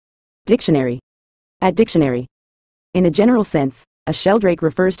Dictionary. At dictionary. In a general sense, a sheldrake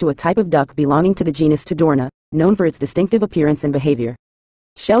refers to a type of duck belonging to the genus Tadorna, known for its distinctive appearance and behavior.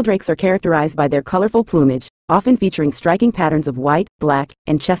 Sheldrakes are characterized by their colorful plumage, often featuring striking patterns of white, black,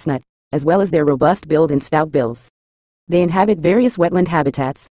 and chestnut, as well as their robust build and stout bills. They inhabit various wetland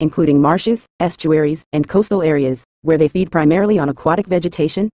habitats, including marshes, estuaries, and coastal areas, where they feed primarily on aquatic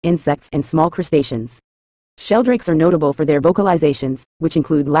vegetation, insects, and small crustaceans. Sheldrakes are notable for their vocalizations, which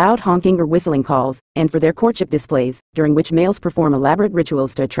include loud honking or whistling calls, and for their courtship displays, during which males perform elaborate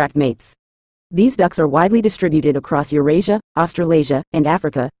rituals to attract mates. These ducks are widely distributed across Eurasia, Australasia, and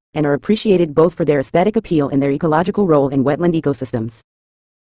Africa, and are appreciated both for their aesthetic appeal and their ecological role in wetland ecosystems.